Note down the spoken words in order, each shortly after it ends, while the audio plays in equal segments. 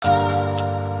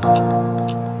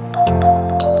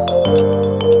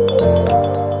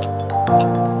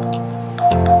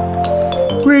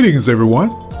Greetings, everyone.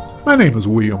 My name is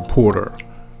William Porter.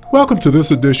 Welcome to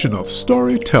this edition of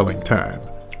Storytelling Time.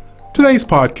 Today's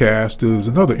podcast is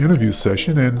another interview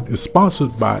session and is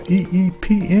sponsored by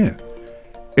EEPN,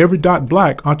 Every Dot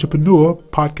Black Entrepreneur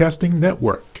Podcasting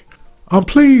Network. I'm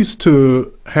pleased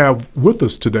to have with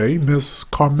us today Miss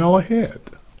Carmela Head.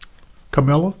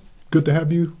 Carmela, good to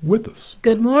have you with us.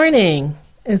 Good morning.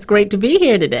 It's great to be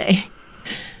here today.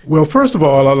 Well, first of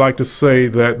all, I'd like to say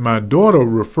that my daughter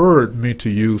referred me to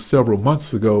you several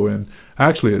months ago, and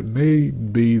actually it may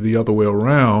be the other way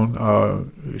around.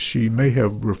 She may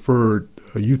have referred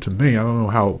you to me. I don't know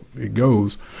how it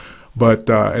goes, but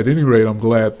at any rate, I'm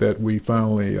glad that we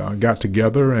finally got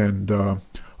together and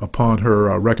upon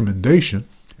her recommendation,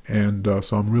 and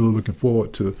so I'm really looking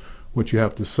forward to what you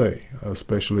have to say,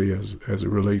 especially as it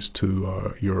relates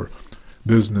to your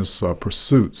business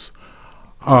pursuits.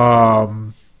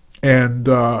 And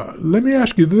let me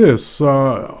ask you this.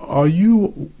 Are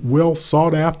you well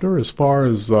sought after as far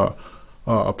as a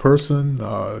person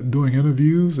doing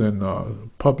interviews and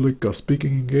public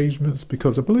speaking engagements?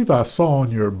 Because I believe I saw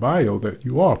on your bio that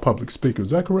you are a public speaker. Is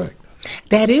that correct?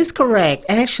 That is correct.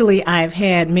 Actually, I've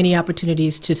had many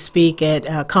opportunities to speak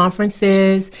at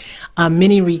conferences,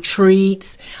 many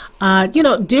retreats,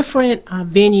 different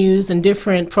venues and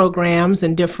different programs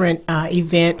and different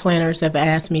event planners have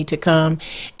asked me to come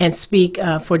and speak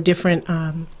for different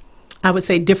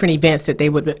different events that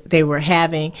they were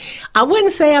having. I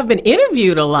wouldn't say I've been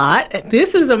interviewed a lot.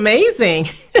 This is amazing.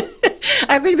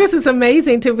 I think this is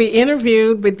amazing to be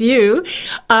interviewed with you.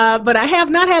 But I have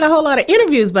not had a whole lot of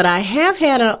interviews, but I have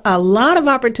had a lot of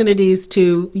opportunities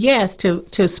to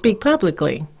speak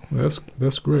publicly.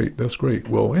 That's great. That's great.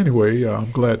 Well, anyway,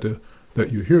 I'm glad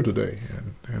that you're here today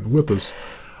and with us.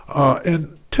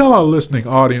 And tell our listening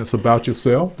audience about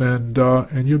yourself and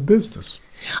your business.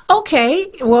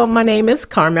 Okay, well, my name is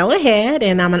Carmela Head,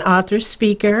 and I'm an author,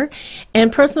 speaker,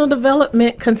 and personal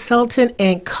development consultant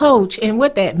and coach. And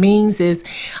what that means is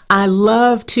I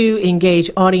love to engage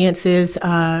audiences,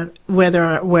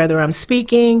 whether I'm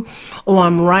speaking or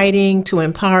I'm writing to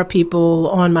empower people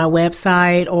on my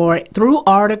website or through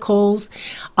articles,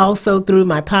 also through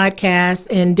my podcast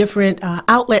and different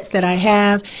outlets that I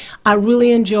have. I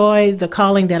really enjoy the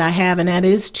calling that I have, and that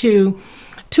is to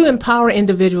empower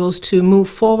individuals to move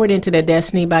forward into their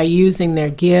destiny by using their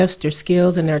gifts, their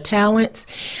skills, and their talents.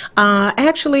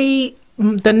 Actually,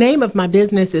 the name of my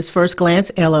business is First Glance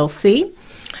LLC,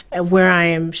 where I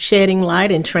am shedding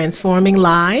light and transforming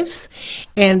lives.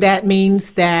 And that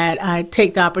means that I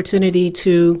take the opportunity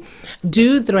to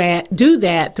do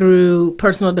that through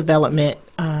personal development,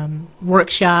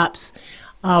 workshops,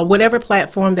 whatever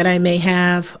platform that I may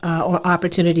have or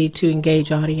opportunity to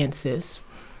engage audiences.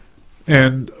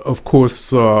 And, of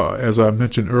course, as I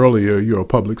mentioned earlier, you're a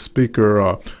public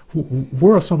speaker.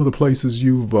 Where are some of the places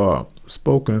you've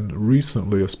spoken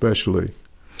recently, especially?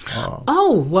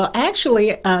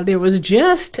 Actually, there was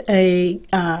just a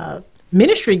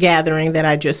ministry gathering that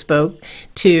I just spoke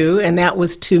to, and that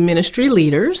was to ministry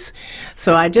leaders.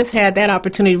 So I just had that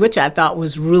opportunity, which I thought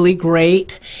was really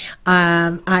great.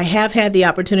 I have had the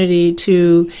opportunity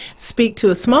to speak to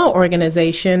a small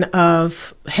organization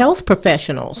of health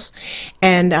professionals,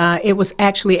 and it was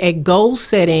actually a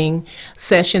goal-setting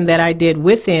session that I did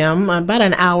with them, about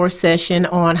an hour session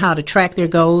on how to track their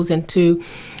goals and to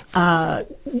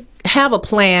have a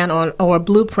plan or a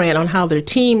blueprint on how their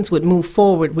teams would move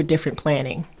forward with different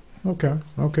planning.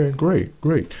 Okay,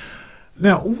 great.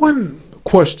 Now, one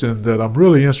question that I'm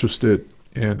really interested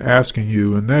in asking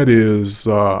you, and that is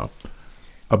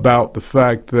about the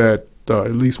fact that,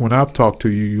 at least when I've talked to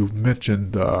you, you've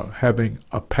mentioned having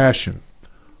a passion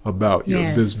about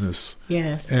your business.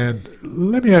 Yes. And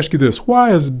let me ask you this.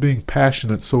 Why is being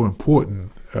passionate so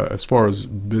important as far as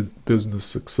business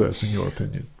success, in your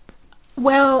opinion?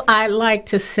 Well, I like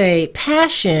to say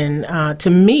passion, to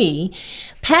me,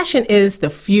 passion is the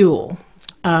fuel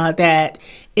that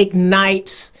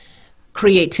ignites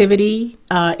creativity.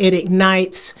 It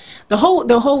ignites the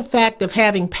whole fact of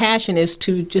having passion is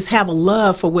to just have a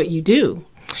love for what you do.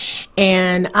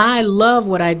 And I love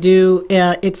what I do.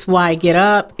 It's why I get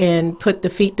up and put the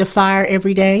feet to fire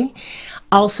every day.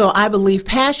 Also, I believe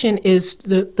passion is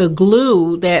the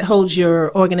glue that holds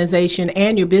your organization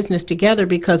and your business together,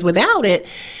 because without it,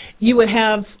 you would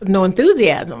have no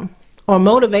enthusiasm or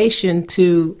motivation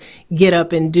to get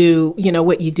up and do,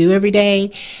 what you do every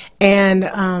day.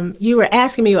 And you were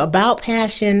asking me about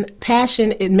passion.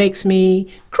 Passion, it makes me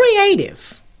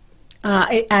creative.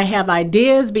 I have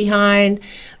ideas behind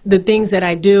the things that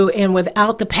I do, and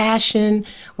without the passion,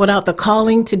 without the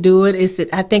calling to do it,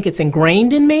 I think it's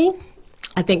ingrained in me.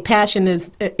 I think passion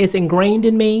is ingrained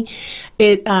in me.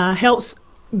 It helps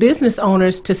business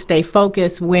owners to stay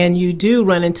focused when you do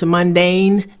run into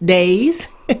mundane days.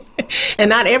 And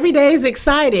not every day is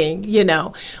exciting,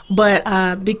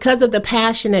 but because of the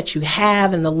passion that you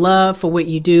have and the love for what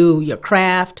you do, your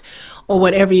craft, or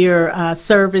whatever your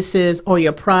services or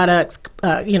your products,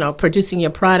 producing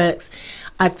your products,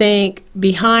 I think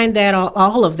behind that,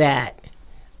 all of that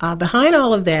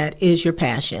is your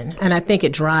passion. And I think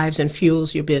it drives and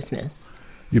fuels your business.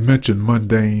 You mentioned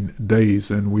mundane days,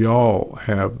 and we all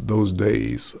have those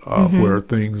days where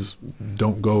things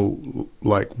don't go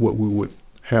like what we would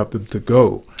have them to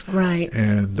go. Right.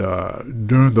 And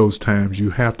during those times,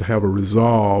 you have to have a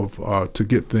resolve to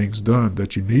get things done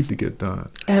that you need to get done.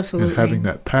 Absolutely. And having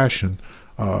that passion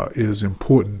is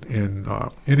important in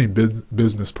any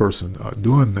business person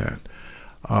doing that.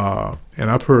 And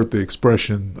I've heard the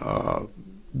expression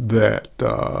that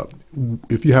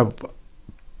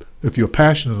if you're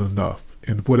passionate enough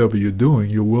in whatever you're doing,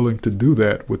 you're willing to do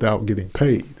that without getting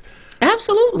paid.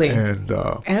 Absolutely. And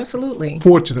absolutely.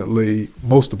 Fortunately,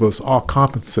 most of us are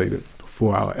compensated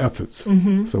for our efforts,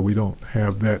 so we don't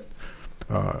have that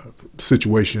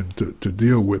situation to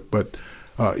deal with. But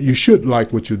you should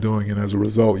like what you're doing, and as a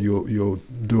result, you'll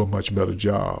do a much better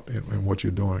job in what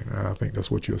you're doing. And I think that's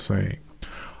what you're saying.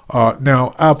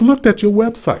 Now, I've looked at your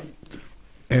website,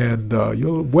 and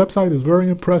your website is very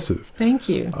impressive. Thank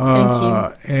you.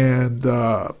 Thank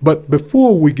you. But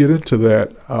before we get into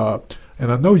that,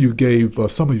 and I know you gave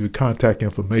some of your contact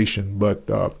information, but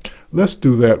let's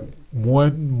do that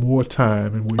one more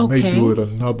time, and we may do it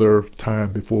another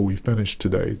time before we finish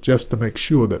today, just to make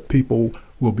sure that people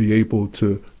will be able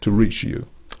to reach you.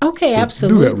 Okay, so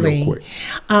absolutely. Do that real quick.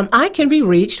 I can be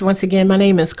reached. Once again, my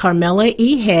name is Carmela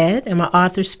E. Head. I'm an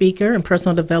author, speaker, and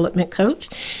personal development coach.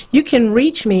 You can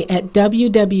reach me at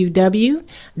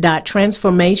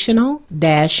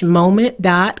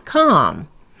www.transformational-moment.com.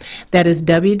 That is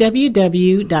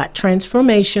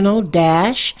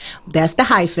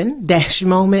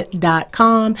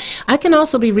www.transformational-moment.com. I can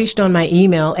also be reached on my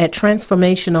email at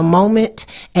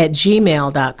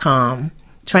transformationalmoment@gmail.com.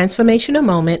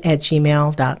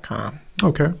 transformationalmoment@gmail.com.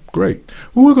 Okay, great.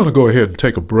 Well, we're going to go ahead and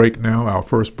take a break now, our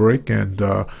first break, and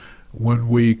when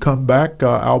we come back,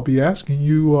 I'll be asking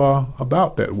you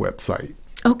about that website.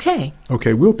 Okay.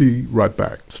 Okay, we'll be right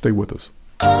back. Stay with us.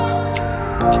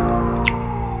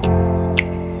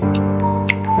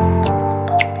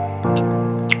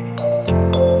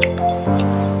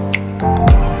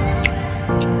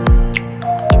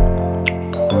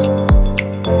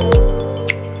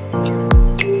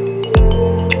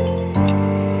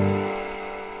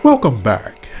 Welcome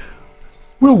back.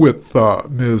 We're with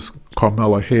Ms.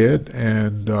 Carmela Head,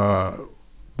 and the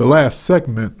last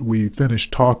segment we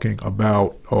finished talking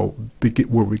about,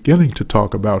 we're beginning to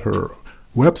talk about her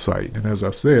website, and as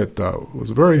I said, it was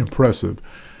very impressive.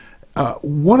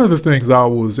 One of the things I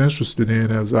was interested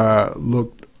in as I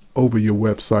looked over your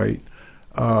website,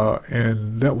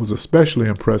 and that was especially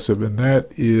impressive, and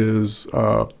that is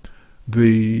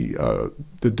the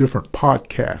different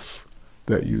podcasts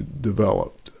that you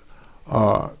developed.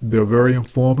 They're very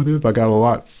informative. I got a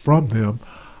lot from them.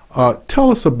 Tell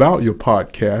us about your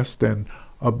podcast and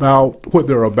about what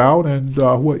they're about and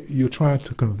what you're trying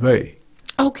to convey.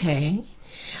 Okay.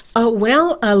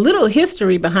 Well, a little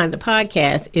history behind the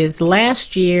podcast is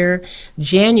last year,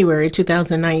 January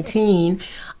 2019,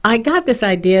 I got this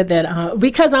idea that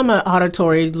because I'm an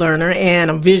auditory learner and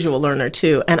a visual learner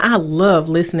too, and I love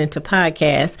listening to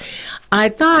podcasts, I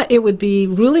thought it would be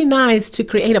really nice to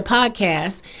create a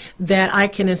podcast that I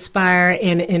can inspire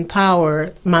and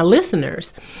empower my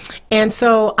listeners. And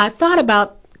so I thought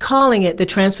about calling it the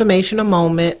Transformational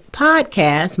Moment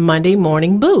Podcast Monday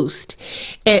Morning Boost.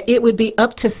 And it would be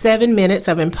up to 7 minutes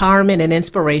of empowerment and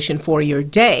inspiration for your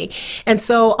day. And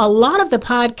so a lot of the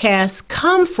podcasts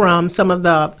come from some of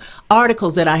the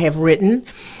articles that I have written,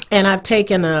 and I've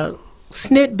taken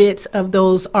snippets of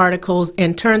those articles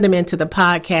and turned them into the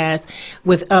podcast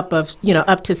with up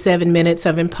to 7 minutes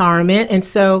of empowerment. And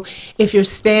so if you're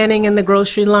standing in the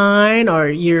grocery line, or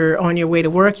you're on your way to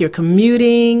work, you're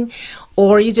commuting,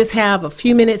 or you just have a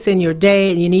few minutes in your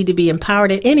day and you need to be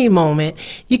empowered at any moment,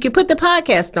 you can put the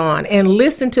podcast on and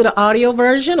listen to the audio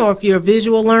version. Or if you're a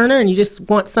visual learner and you just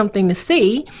want something to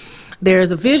see,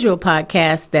 there's a visual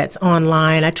podcast that's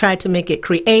online. I tried to make it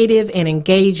creative and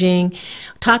engaging,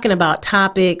 talking about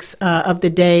topics of the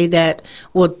day that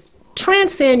will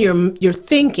transcend your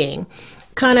thinking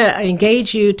kind of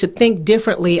engage you to think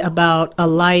differently about a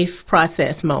life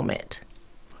process moment?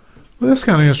 Well, that's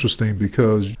kind of interesting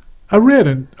because I read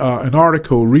an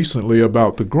article recently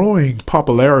about the growing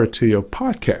popularity of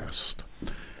podcasts.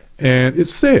 And it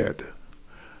said,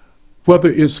 whether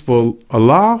it's for a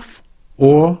laugh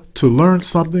or to learn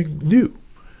something new,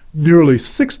 nearly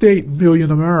 68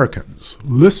 million Americans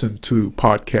listen to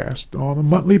podcasts on a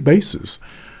monthly basis.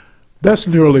 That's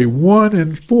nearly 1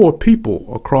 in 4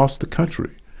 people across the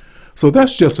country. So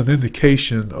that's just an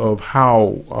indication of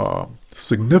how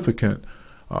significant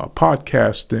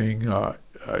podcasting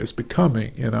is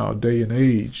becoming in our day and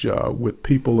age, with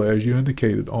people, as you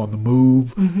indicated, on the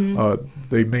move.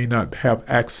 They may not have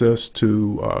access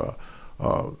to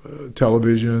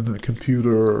television, a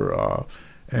computer,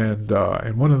 and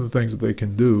one of the things that they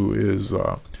can do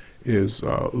is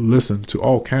listen to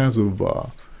all kinds of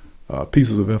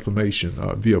pieces of information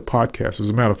via podcasts. As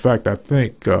a matter of fact, I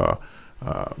think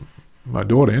my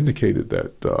daughter indicated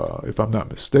that, if I'm not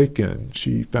mistaken,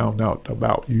 she found out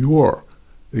about your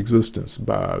existence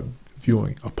by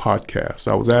viewing a podcast.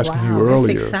 I was asking you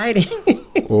earlier, that's exciting.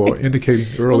 or indicating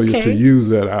earlier to you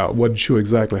that I wasn't sure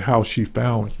exactly how she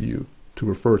found you to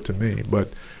refer to me, but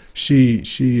she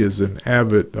is an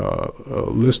avid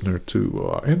listener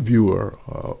to and viewer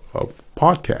of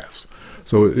podcasts.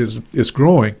 So it's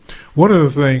growing. One of the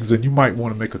things, and you might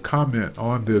want to make a comment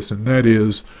on this, and that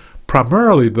is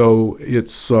primarily, though,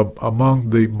 it's among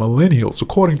the millennials,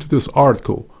 according to this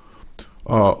article,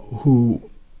 who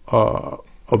are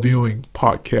viewing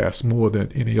podcasts more than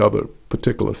any other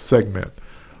particular segment.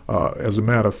 As a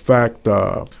matter of fact,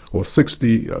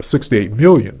 68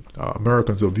 million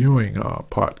Americans are viewing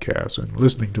podcasts and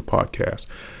listening to podcasts.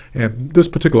 And this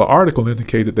particular article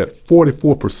indicated that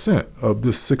 44% of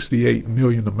this 68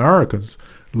 million Americans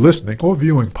listening or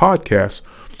viewing podcasts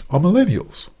are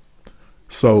millennials.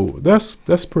 So that's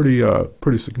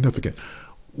pretty significant.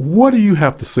 What do you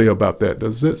have to say about that?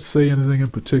 Does it say anything in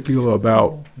particular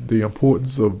about the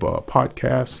importance of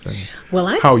podcasts and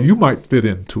how you might fit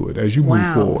into it as you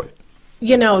move forward?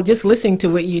 You know, just listening to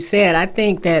what you said, I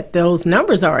think that those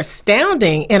numbers are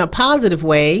astounding in a positive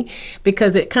way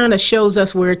because it kind of shows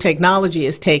us where technology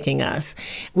is taking us.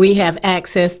 We have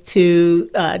access to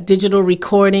digital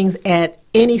recordings at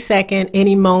any second,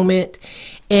 any moment,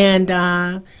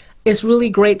 and it's really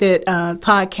great that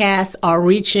podcasts are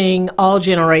reaching all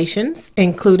generations,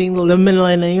 including the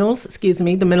millennials.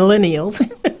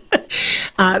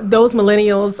 Those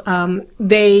millennials,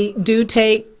 they do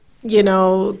take,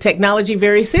 technology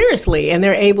very seriously, and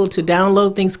they're able to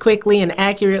download things quickly and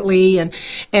accurately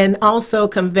and also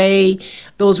convey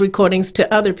those recordings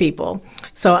to other people.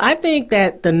 So I think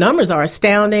that the numbers are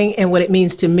astounding, and what it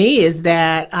means to me is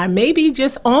that I may be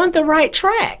just on the right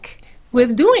track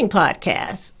with doing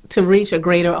podcasts to reach a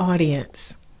greater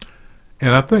audience.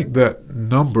 And I think that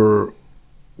number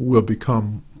will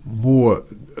become more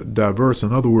diverse.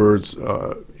 In other words,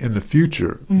 in the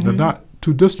future, the not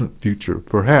too distant future,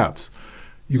 perhaps,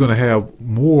 you're going to have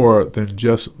more than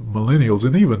just millennials.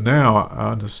 And even now,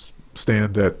 I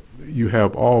understand that you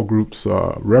have all groups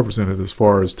represented as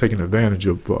far as taking advantage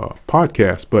of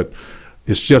podcasts, but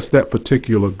it's just that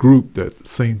particular group that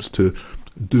seems to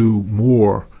do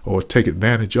more or take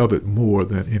advantage of it more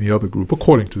than any other group,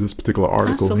 according to this particular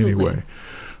article. Absolutely. Anyway.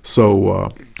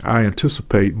 So I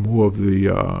anticipate more of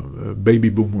the baby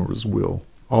boomers will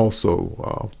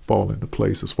also fall into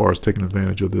place as far as taking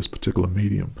advantage of this particular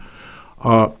medium.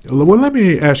 Well, let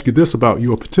me ask you this about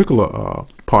your particular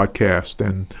podcast.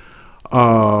 And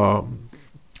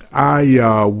I,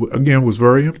 again, was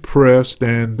very impressed,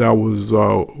 and I was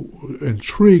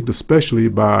intrigued especially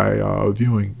by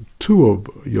viewing 2 of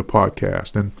your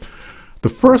podcasts. And the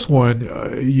first one,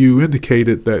 you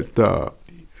indicated that,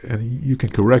 and you can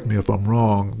correct me if I'm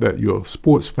wrong, that you're a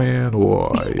sports fan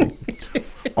or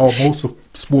almost a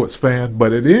sports fan,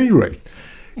 but at any rate,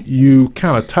 you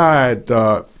kind of tied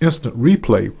instant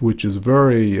replay, which is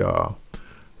very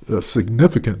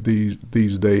significant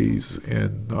these days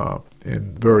in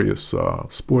various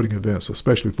sporting events,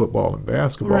 especially football and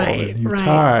basketball. And you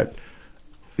tied,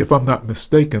 if I'm not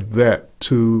mistaken, that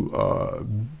to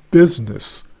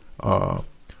business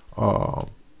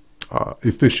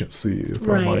efficiency, if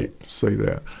I might say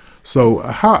that. So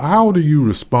how do you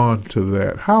respond to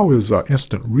that? How is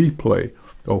instant replay,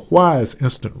 or why is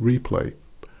instant replay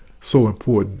so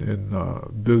important in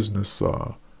business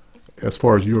as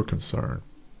far as you're concerned?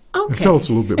 Okay. And tell us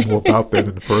a little bit more about that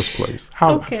in the first place.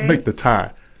 How make the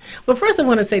tie? Well, first I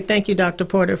want to say thank you, Dr.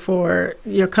 Porter, for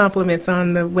your compliments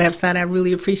on the website. I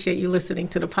really appreciate you listening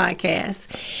to the podcast.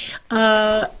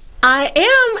 I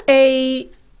am a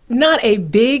not a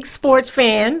big sports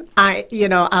fan. I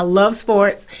love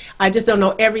sports. I just don't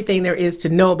know everything there is to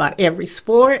know about every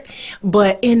sport.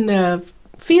 But in the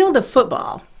field of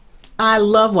football, I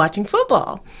love watching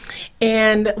football.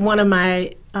 And one of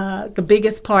my the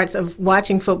biggest parts of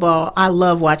watching football, I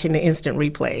love watching the instant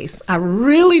replays. I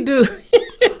really do.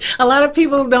 A lot of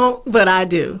people don't, but I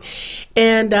do.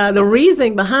 And the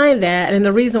reason behind that, and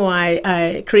the reason why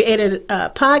I created a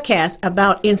podcast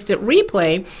about instant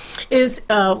replay is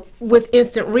with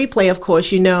instant replay, of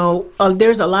course,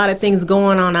 there's a lot of things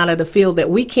going on out of the field that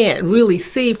we can't really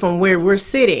see from where we're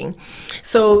sitting.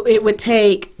 So it would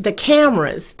take the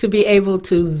cameras to be able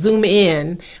to zoom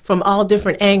in from all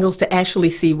different angles to actually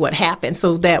see what happened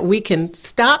so that we can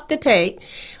stop the tape,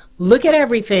 look at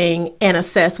everything, and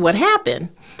assess what happened.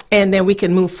 And then we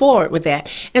can move forward with that.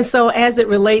 And so as it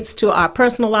relates to our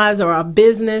personal lives or our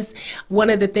business, one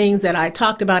of the things that I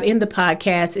talked about in the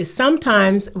podcast is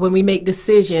sometimes when we make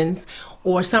decisions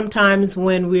or sometimes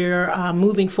when we're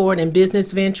moving forward in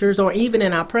business ventures or even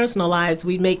in our personal lives,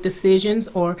 we make decisions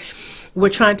or we're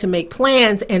trying to make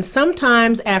plans. And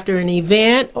sometimes after an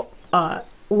event, after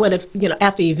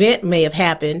the event may have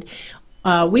happened,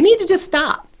 we need to just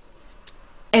stop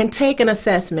and take an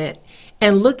assessment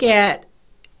and look at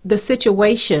the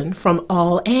situation from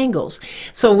all angles.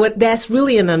 So that's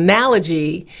really an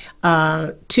analogy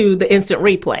to the instant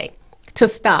replay, to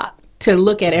stop, to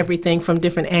look at everything from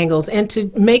different angles and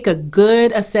to make a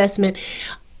good assessment.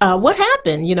 What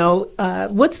happened?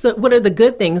 What are the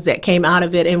good things that came out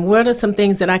of it, and what are some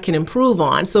things that I can improve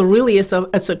on? So really, it's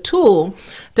a tool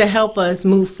to help us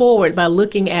move forward by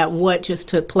looking at what just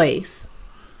took place.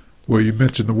 Well, you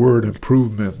mentioned the word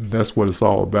improvement, and that's what it's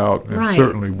all about. And Right.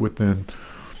 certainly within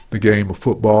the game of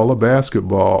football or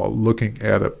basketball, looking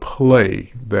at a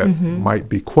play that might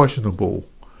be questionable,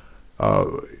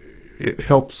 it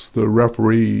helps the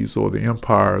referees or the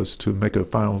umpires to make a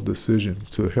final decision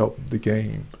to help the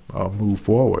game move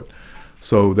forward.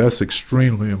 So that's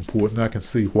extremely important. I can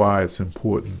see why it's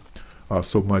important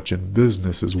so much in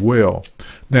business as well.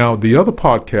 Now, the other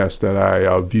podcast that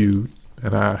I viewed,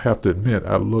 and I have to admit,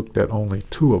 I looked at only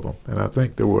 2 of them, and I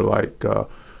think there were like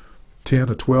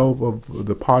 10 or 12 of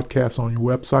the podcasts on your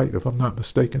website, if I'm not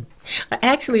mistaken.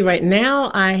 Actually, right now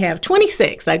I have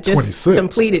 26. I just 26.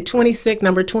 completed 26.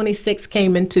 Number 26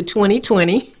 came into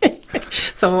 2020.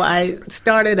 So I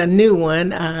started a new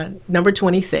one, number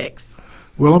 26.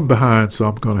 Well, I'm behind, so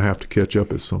I'm going to have to catch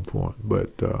up at some point.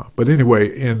 But anyway,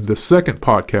 in the second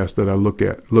podcast that I looked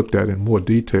at in more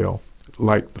detail,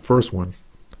 like the first one,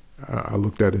 I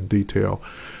looked at in detail.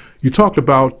 You talked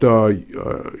about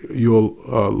your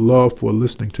love for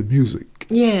listening to music.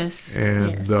 Yes.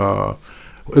 And yes.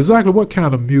 Exactly what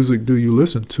kind of music do you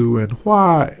listen to, and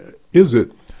why is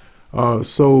it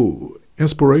so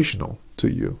inspirational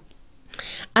to you?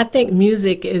 I think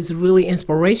music is really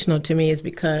inspirational to me is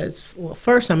because, well,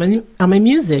 first, I'm a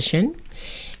musician,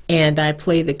 and I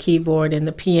play the keyboard and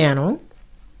the piano.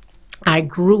 I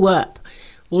grew up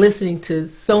listening to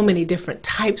so many different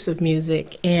types of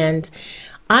music, and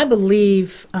I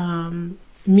believe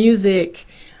music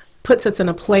puts us in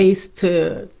a place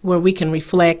where we can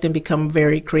reflect and become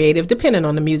very creative, depending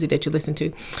on the music that you listen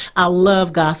to. I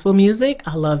love gospel music.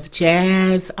 I love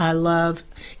jazz. I love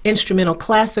instrumental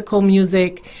classical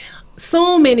music.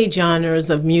 So many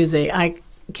genres of music I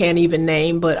can't even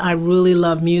name, but I really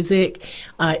love music.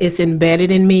 It's embedded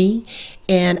in me.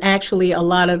 And actually, a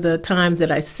lot of the times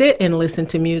that I sit and listen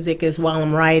to music is while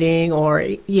I'm writing or,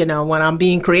 when I'm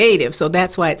being creative. So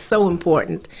that's why it's so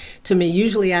important to me.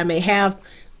 Usually I may have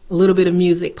a little bit of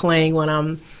music playing when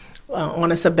I'm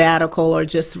on a sabbatical or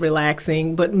just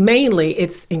relaxing, but mainly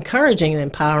it's encouraging and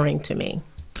empowering to me.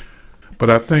 But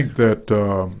I think that,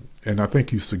 and I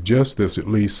think you suggest this, at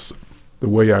least the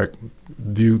way I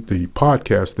view the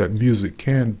podcast, that music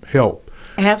can help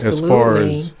Absolutely. as far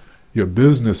as your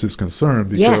business is concerned,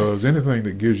 because Yes. anything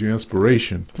that gives you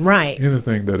inspiration, Right.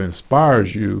 anything that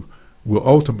inspires you will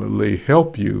ultimately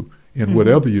help you in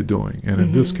whatever you're doing, and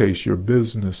in this case, your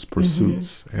business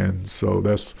pursuits. And so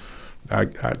that's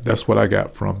what I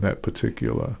got from that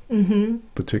particular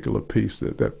piece,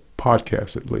 that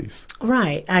podcast at least.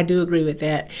 Right. I do agree with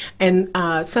that. And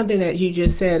something that you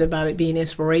just said about it being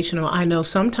inspirational, I know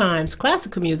sometimes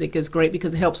classical music is great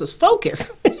because it helps us focus.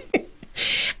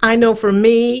 I know for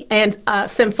me, and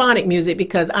symphonic music,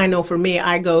 because I know for me,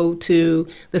 I go to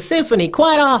the symphony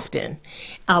quite often.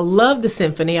 I love the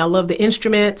symphony. I love the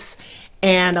instruments,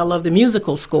 and I love the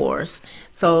musical scores.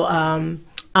 So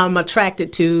I'm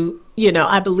attracted to,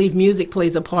 I believe music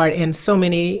plays a part in so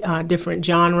many different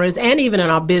genres, and even in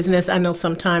our business. I know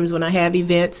sometimes when I have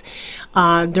events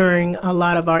during a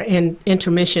lot of our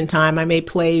intermission time, I may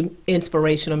play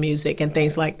inspirational music and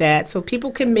things like that, so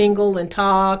people can mingle and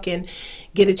talk and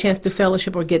get a chance to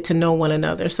fellowship or get to know one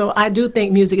another. So I do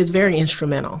think music is very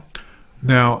instrumental.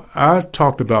 Now, I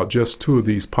talked about just 2 of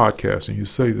these podcasts, and you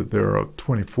say that there are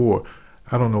 24.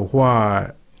 I don't know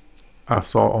why I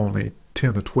saw only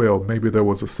 10 or 12. Maybe there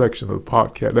was a section of the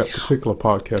podcast, that particular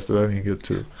podcast, that I didn't get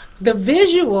to. The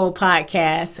visual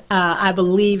podcasts, I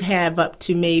believe, have up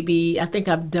to I think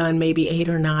I've done maybe 8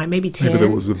 or 9, maybe 10. Maybe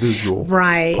there was a visual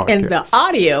Right. podcast. And the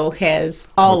audio has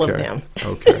all of them.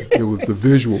 Okay. It was the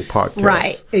visual podcast.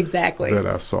 Right, exactly. That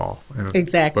I saw.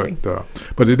 Exactly.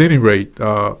 But at any rate,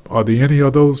 are there any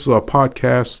of those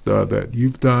podcasts that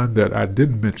you've done that I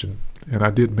didn't mention, and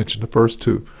I did mention the first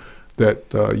 2,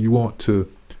 that you want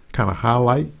to kind of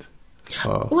highlight?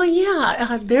 Well,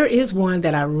 yeah, there is one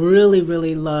that I really,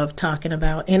 really love talking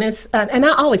about, and it's and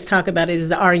I always talk about it,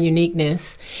 is our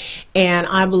uniqueness, and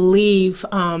I believe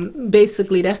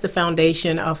basically that's the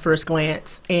foundation of First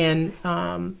Glance and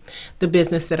the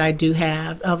business that I do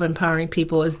have of empowering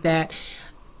people, is that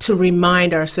to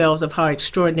remind ourselves of how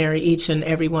extraordinary each and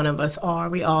every one of us are.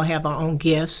 We all have our own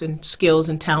gifts and skills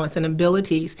and talents and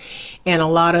abilities, and a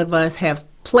lot of us have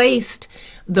placed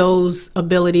those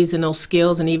abilities and those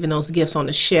skills and even those gifts on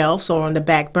the shelves or on the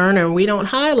back burner, and we don't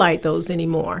highlight those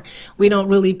anymore. We don't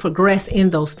really progress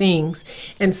in those things.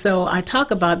 And so I talk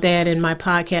about that in my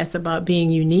podcast, about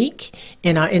being unique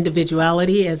in our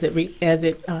individuality as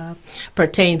it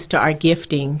pertains to our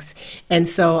giftings. And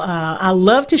so I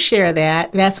love to share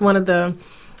that. That's one of the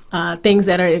things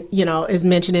that are, is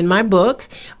mentioned in my book.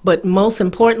 But most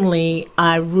importantly,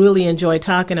 I really enjoy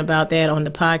talking about that on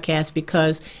the podcast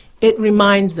because it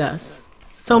reminds us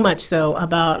so much so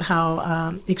about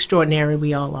how extraordinary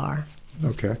we all are.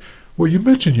 Okay. Well, you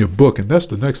mentioned your book, and that's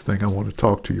the next thing I want to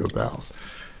talk to you about.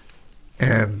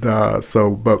 And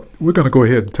but we're going to go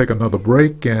ahead and take another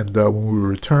break, and when we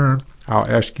return, I'll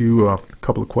ask you a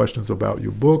couple of questions about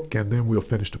your book, and then we'll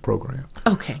finish the program.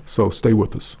 Okay. So stay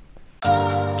with us.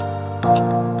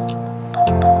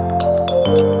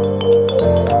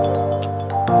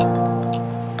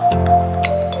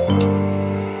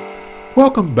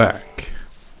 Welcome back.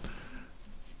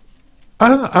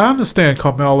 I understand,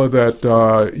 Carmela,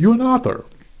 that you're an author.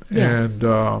 Yes. And,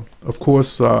 of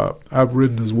course, I've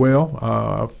written as well.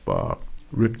 I've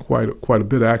written quite a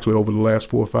bit, actually, over the last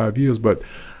 4 or 5 years. But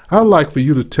I'd like for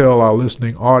you to tell our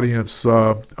listening audience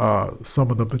some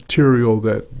of the material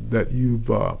that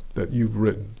you've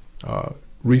written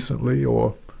recently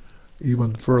or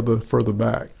even further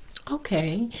back.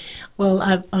 Okay. Well,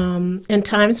 I've in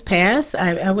times past,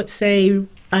 I would say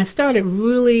I started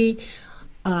really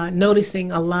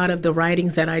noticing a lot of the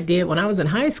writings that I did when I was in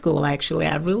high school. Actually,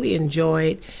 I really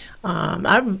enjoyed.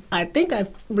 I think I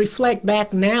reflect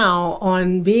back now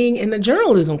on being in the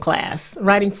journalism class,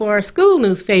 writing for a school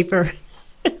newspaper.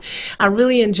 I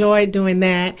really enjoyed doing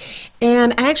that,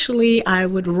 and actually, I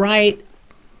would write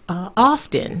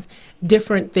often.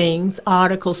 Different things,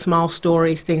 articles, small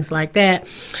stories, things like that.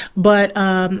 But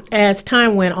as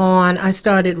time went on, I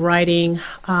started writing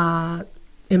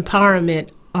empowerment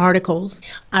articles.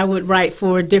 I would write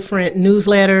for different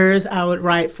newsletters. I would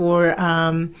write for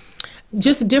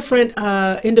just different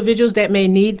individuals that may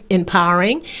need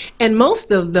empowering. And most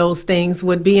of those things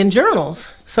would be in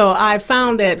journals. So I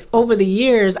found that over the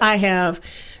years, I have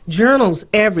journals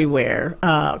everywhere,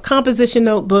 composition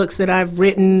notebooks that I've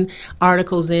written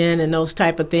articles in and those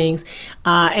type of things.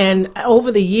 And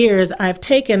over the years, I've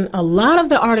taken a lot of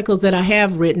the articles that I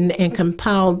have written and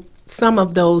compiled some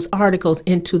of those articles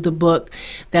into the book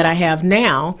that I have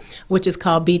now, which is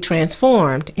called Be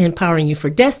Transformed, Empowering You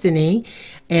for Destiny.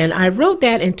 And I wrote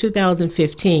that in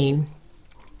 2015.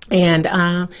 And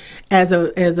as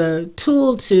a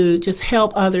tool to just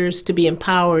help others to be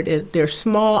empowered, there are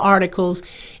small articles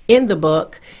in the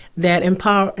book that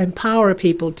empower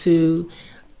people to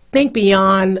think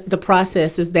beyond the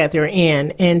processes that they're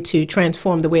in and to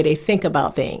transform the way they think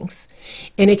about things.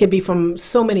 And it could be from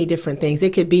so many different things.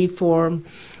 It could be for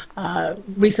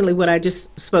recently what I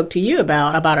just spoke to you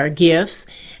about our gifts.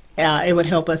 It would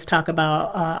help us talk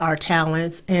about our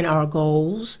talents and our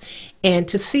goals and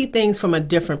to see things from a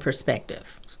different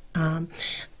perspective.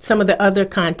 Some of the other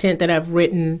content that I've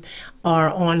written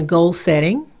are on goal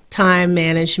setting, time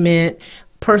management,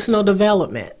 personal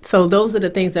development. So those are the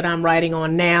things that I'm writing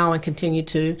on now and continue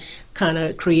to kind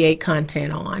of create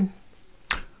content on.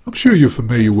 I'm sure you're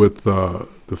familiar with the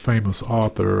famous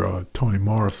author Toni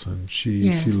Morrison. She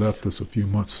Yes. left us a few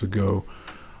months ago.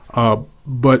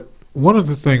 But one of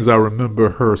the things I remember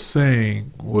her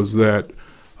saying was that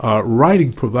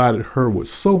writing provided her with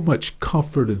so much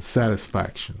comfort and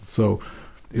satisfaction. So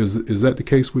is that the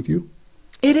case with you?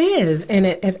 It is, and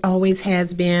it always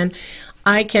has been.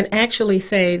 I can actually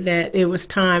say that it was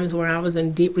times where I was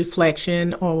in deep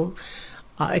reflection, or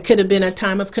it could have been a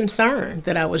time of concern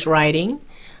that I was writing,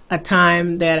 a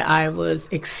time that I was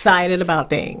excited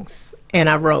about things and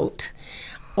I wrote,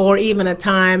 or even a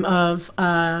time of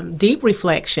deep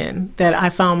reflection that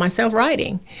I found myself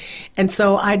writing. And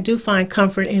so I do find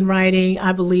comfort in writing.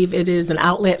 I believe it is an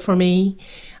outlet for me.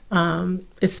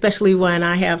 Especially when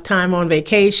I have time on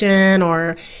vacation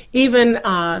or even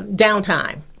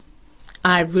downtime.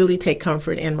 I really take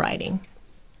comfort in writing.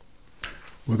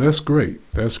 Well, that's great.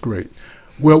 That's great.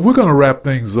 Well, we're going to wrap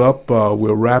things up.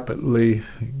 We're rapidly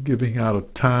giving out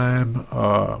of time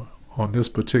on this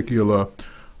particular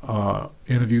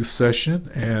interview session.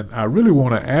 And I really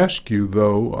want to ask you,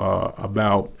 though,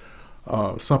 about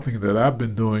something that I've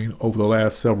been doing over the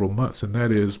last several months, and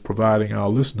that is providing our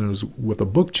listeners with a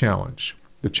book challenge,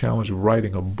 the challenge of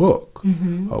writing a book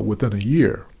within a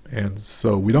year. And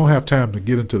so we don't have time to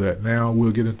get into that now.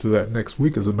 We'll get into that next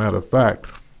week. As a matter of fact,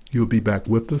 you'll be back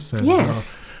with us. And,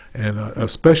 yes.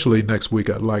 Especially next week,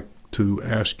 I'd like to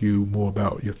ask you more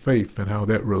about your faith and how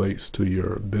that relates to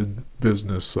your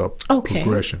business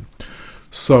progression.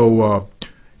 So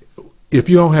if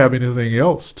you don't have anything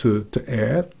else to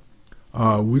add,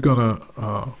 we're going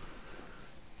to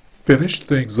finish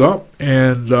things up,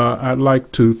 and I'd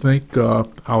like to thank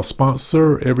our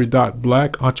sponsor, Every Dot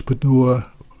Black Entrepreneur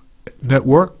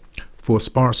Network, for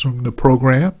sponsoring the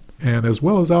program, and as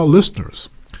well as our listeners.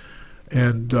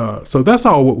 And so that's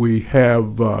all what we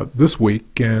have this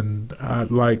week, and I'd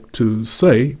like to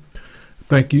say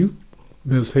thank you,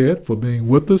 Ms. Head, for being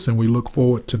with us, and we look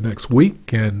forward to next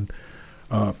week. And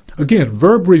again,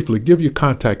 very briefly, give your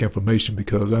contact information,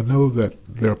 because I know that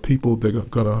there are people that are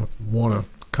going to want to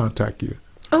contact you.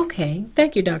 Okay.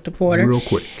 Thank you, Dr. Porter. Real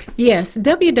quick. Yes,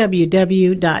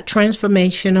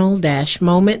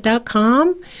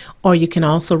 www.transformational-moment.com, or you can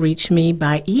also reach me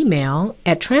by email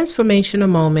at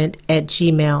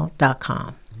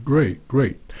transformationalmoment@gmail.com. Great,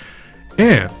 great.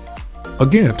 And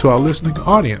again, to our listening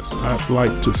audience, I'd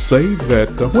like to say that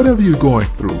whatever you're going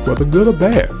through, whether good or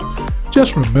bad,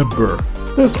 just remember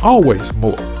there's always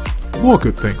more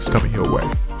good things coming your way.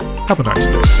 Have a nice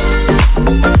day.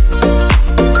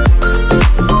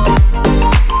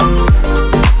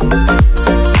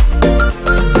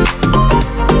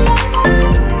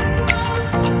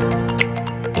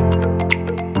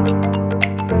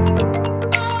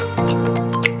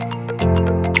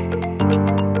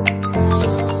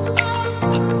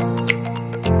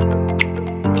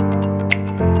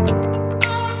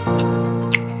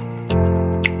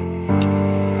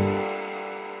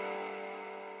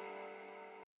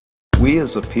 We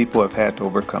as a people have had to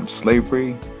overcome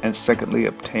slavery and secondly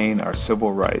obtain our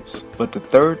civil rights. But the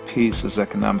third piece is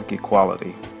economic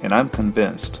equality. And I'm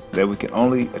convinced that we can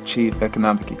only achieve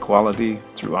economic equality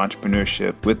through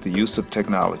entrepreneurship with the use of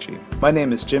technology. My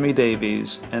name is Jimmy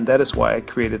Davies, and that is why I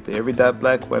created the Every Dot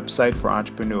Black website for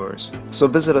entrepreneurs. So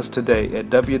visit us today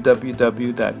at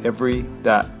www.every.black,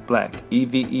 every.black.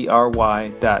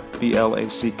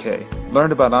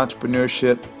 Learn about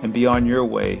entrepreneurship and be on your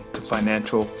way to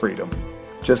financial freedom.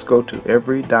 Just go to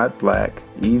every.black,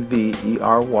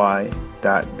 every.black.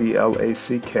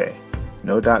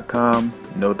 No .com,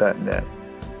 no .net.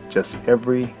 Just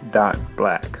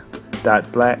every.black.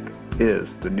 .black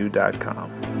is the new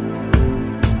 .com.